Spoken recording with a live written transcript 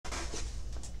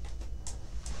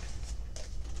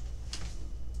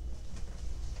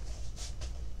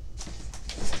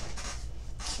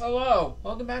Hello,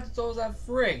 welcome back to Souls Out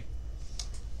Free.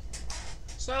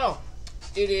 So,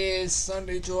 it is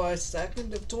Sunday, July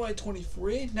 2nd of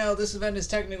 2023. Now, this event is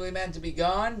technically meant to be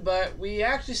gone, but we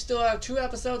actually still have 2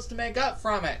 episodes to make up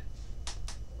from it.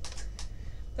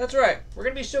 That's right, we're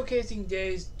going to be showcasing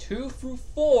days 2 through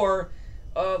 4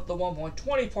 of the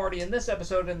 1.20 party in this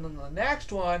episode, and then the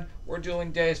next one, we're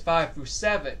doing days 5 through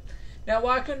 7. Now,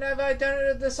 why couldn't I have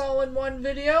done this all in one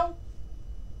video?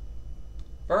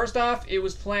 First off, it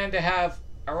was planned to have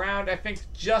around, I think,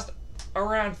 just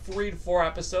around 3 to 4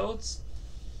 episodes.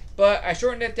 But I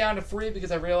shortened it down to 3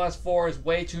 because I realized 4 is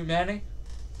way too many.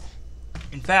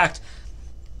 In fact,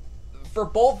 for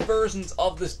both versions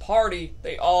of this party,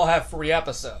 they all have 3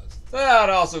 episodes. That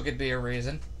also could be a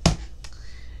reason.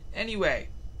 Anyway,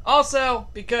 also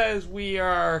because we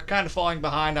are kind of falling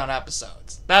behind on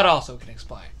episodes. That also can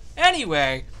explain.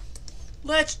 Anyway,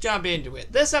 let's jump into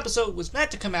it. This episode was meant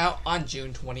to come out on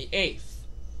June 28th.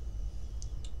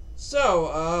 So,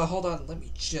 hold on. Let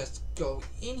me just go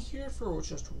in here for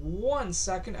just 1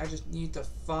 second. I just need to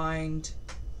find...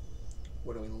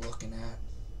 What are we looking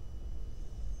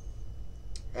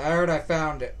at? Alright, I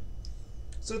found it.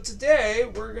 So today,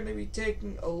 we're going to be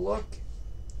taking a look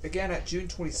again at June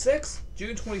 26th,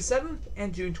 June 27th,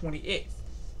 and June 28th.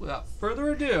 Without further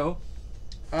ado,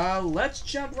 let's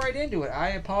jump right into it. I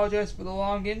apologize for the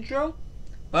long intro,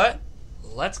 but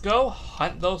let's go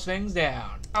hunt those things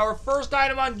down. Our first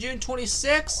item on June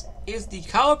 26th is the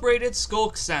calibrated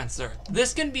skulk sensor.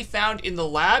 This can be found in the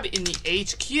lab in the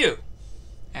HQ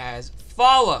as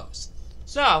follows.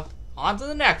 So, on to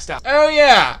the next item. Oh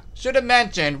yeah, should have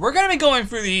mentioned, we're going to be going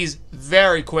through these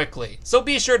very quickly, so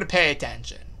be sure to pay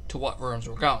attention to what rooms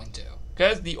we're going to,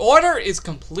 because the order is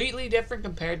completely different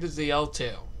compared to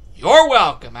ZL2. You're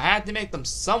welcome. I had to make them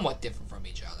somewhat different from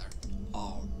each other.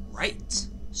 Alright.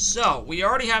 So, we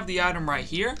already have the item right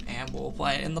here, and we'll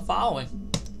play it in the following.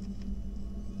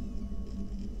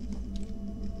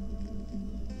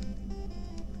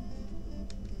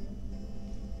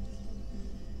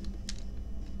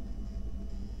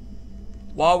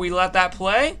 While we let that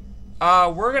play,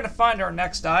 we're going to find our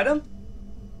next item.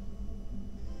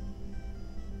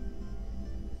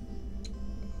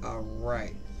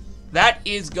 Alright. That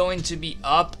is going to be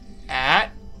up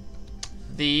at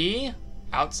the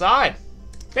outside.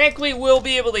 Thankfully, we'll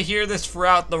be able to hear this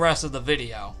throughout the rest of the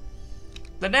video.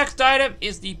 The next item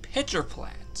is the pitcher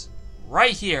plant.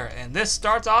 Right here, and this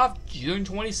starts off June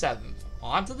 27th.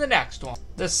 On to the next one.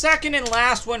 The second and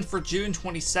last one for June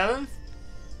 27th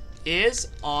is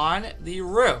on the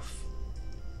roof.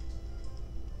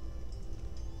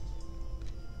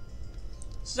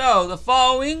 So, the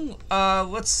following,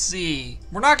 let's see.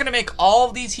 We're not going to make all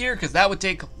of these here because that would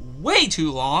take way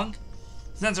too long,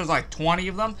 since there's like 20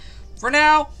 of them. For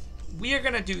now, we are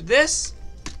going to do this,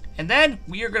 and then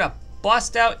we are going to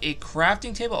bust out a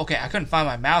crafting table. Okay, I couldn't find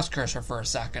my mouse cursor for a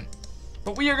second.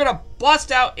 But we are going to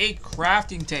bust out a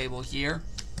crafting table here.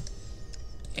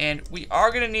 And we are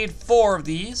going to need 4 of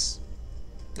these.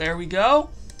 There we go.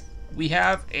 We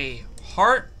have a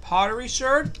heart pottery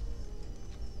sherd.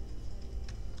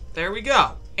 There we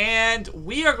go. And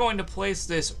we are going to place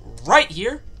this right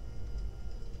here.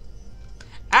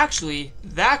 Actually,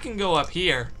 that can go up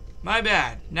here. My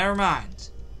bad. Never mind.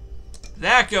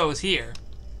 That goes here.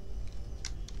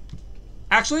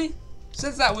 Actually,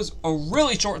 since that was a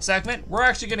really short segment, we're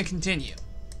actually going to continue.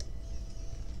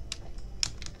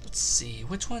 Let's see.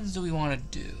 Which ones do we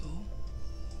want to do?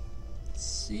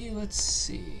 Let's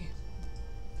see.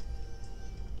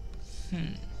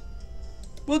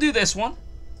 We'll do this one.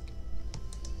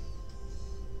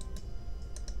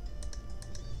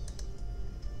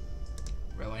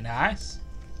 Really nice.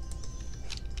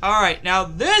 Alright, now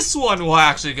this one will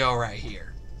actually go right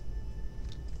here.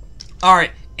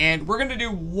 Alright, and we're going to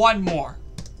do one more.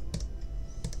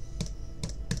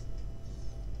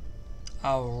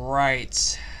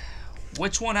 Alright.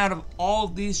 Which one out of all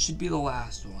of these should be the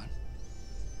last one?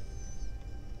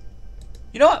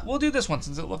 You know what? We'll do this one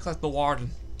since it looks like the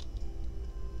warden.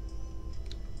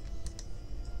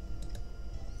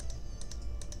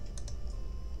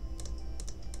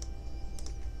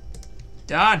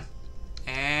 Done.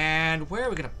 And where are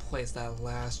we going to place that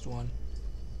last one?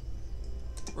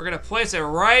 We're going to place it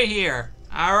right here.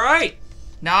 Alright.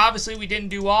 Now, obviously, we didn't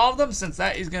do all of them since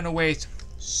that is going to waste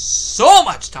so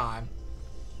much time.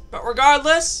 But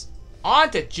regardless,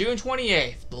 on to June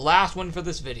 28th, the last one for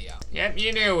this video. Yep,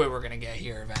 you knew we were going to get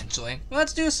here eventually.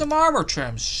 Let's do some armor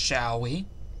trims, shall we?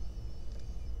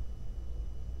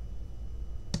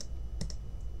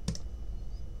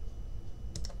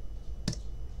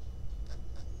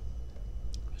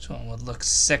 Which one would look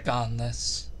sick on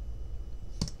this?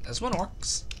 This one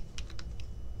works.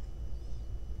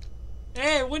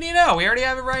 Hey, what do you know? We already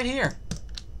have it right here.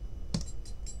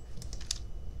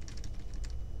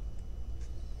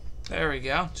 There we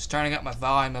go. Just turning up my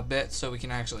volume a bit so we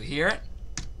can actually hear it.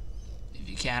 If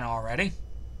you can already.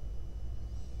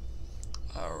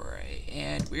 Alright,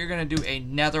 and we're going to do a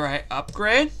netherite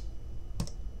upgrade.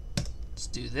 Let's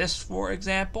do this, for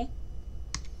example.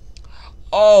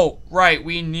 Oh, right,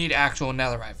 we need actual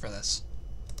netherite for this.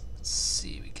 Let's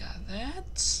see, we got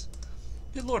that.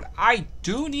 Good lord, I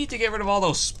do need to get rid of all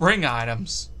those spring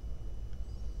items.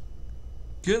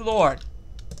 Good lord.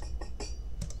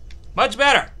 Much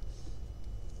better.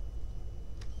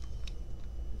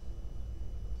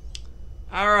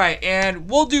 Alright, and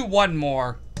we'll do one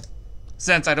more,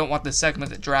 since I don't want this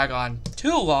segment to drag on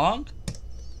too long.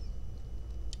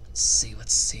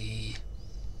 Let's see.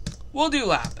 We'll do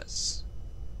lapis.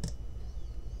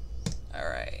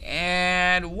 Alright,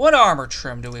 and what armor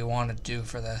trim do we want to do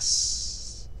for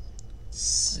this?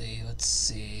 Let's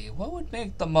see. What would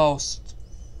make the most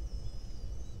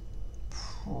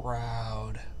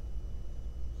proud?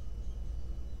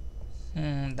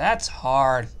 That's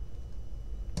hard.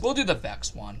 We'll do the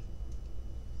Vex one.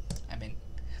 I mean,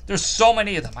 there's so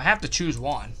many of them. I have to choose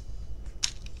one.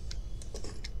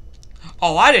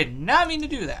 Oh, I did not mean to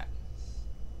do that.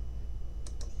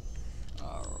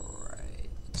 Alright,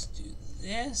 let's do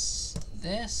this,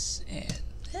 and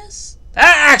this.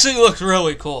 That actually looks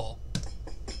really cool.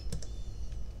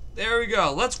 There we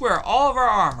go. Let's wear all of our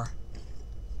armor.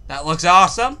 That looks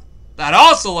awesome. That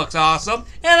also looks awesome.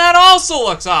 And that also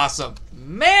looks awesome.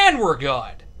 Man, we're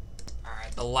good.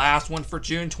 The last one for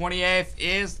June 28th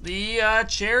is the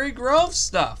Cherry Grove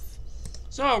stuff.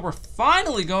 So we're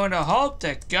finally going to hope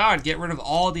to God get rid of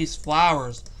all these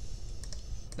flowers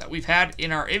that we've had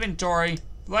in our inventory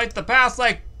like the past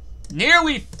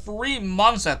nearly 3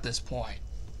 months at this point.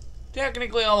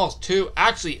 Technically almost 2,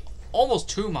 actually almost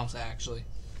 2 months actually.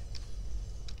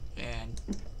 And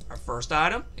our first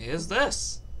item is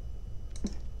this.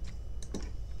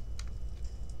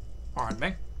 Pardon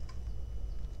me.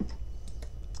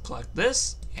 Collect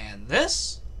this and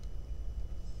this.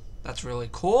 That's really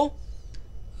cool.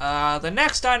 The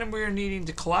next item we're needing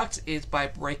to collect is by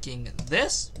breaking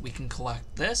this. We can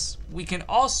collect this. We can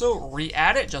also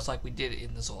re-add it just like we did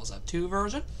in the Souls Up 2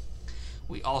 version.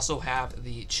 We also have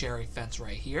the cherry fence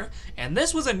right here. And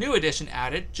this was a new addition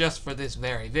added just for this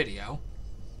very video.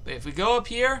 But if we go up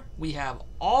here, we have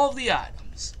all of the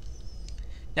items.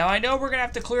 Now I know we're going to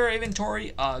have to clear our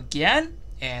inventory again.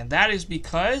 And that is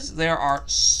because there are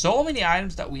so many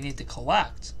items that we need to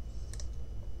collect.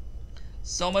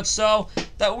 So much so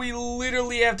that we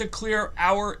literally have to clear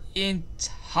our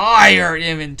entire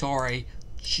inventory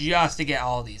just to get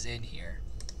all these in here.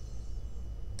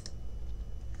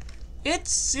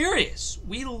 It's serious.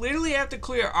 We literally have to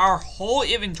clear our whole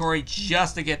inventory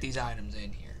just to get these items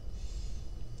in here.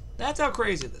 That's how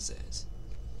crazy this is.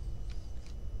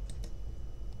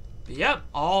 But yep,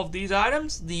 all of these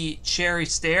items, the cherry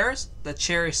stairs, the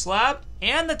cherry slab,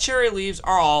 and the cherry leaves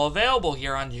are all available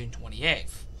here on June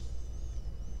 28th.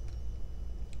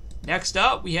 Next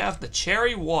up, we have the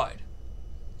cherry wood.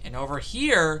 And over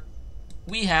here,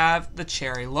 we have the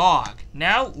cherry log.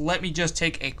 Now, let me just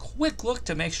take a quick look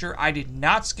to make sure I did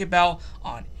not skip out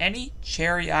on any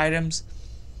cherry items.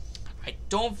 I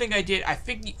don't think I did. I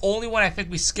think the only one I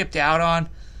think we skipped out on,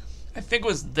 I think it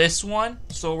was this one.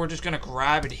 So we're just going to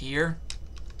grab it here,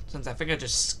 since I think I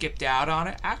just skipped out on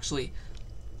it. Actually,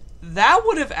 that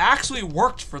would have actually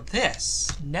worked for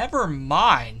this. Never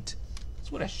mind.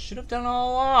 That's what I should have done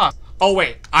all along. Oh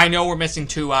wait, I know we're missing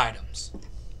 2 items.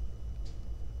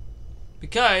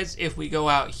 Because if we go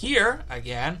out here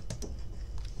again,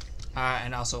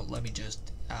 and also let me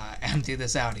just empty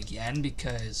this out again,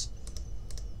 because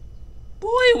boy,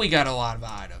 we got a lot of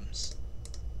items.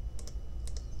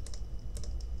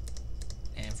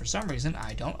 And for some reason,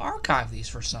 I don't archive these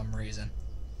for some reason.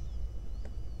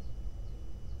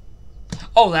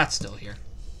 Oh, that's still here.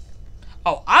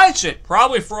 Oh, I should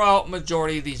probably throw out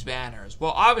majority of these banners.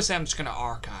 Well, obviously, I'm just going to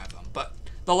archive them. But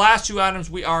the last 2 items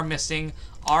we are missing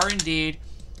are indeed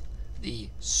the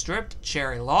stripped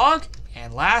cherry log,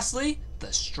 and lastly,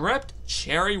 the stripped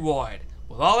cherry wood.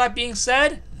 With all that being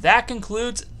said, that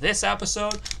concludes this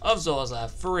episode of Zolas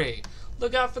Left 3.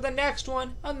 Look out for the next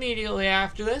one immediately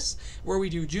after this, where we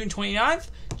do June 29th,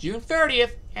 June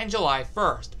 30th, and July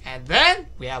 1st. And then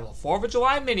we have a 4th of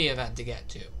July mini event to get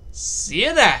to. See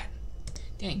you then!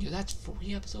 Dang, dude, that's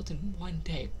 3 episodes in one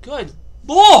day. Good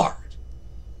Lord!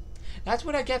 That's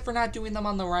what I get for not doing them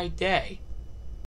on the right day.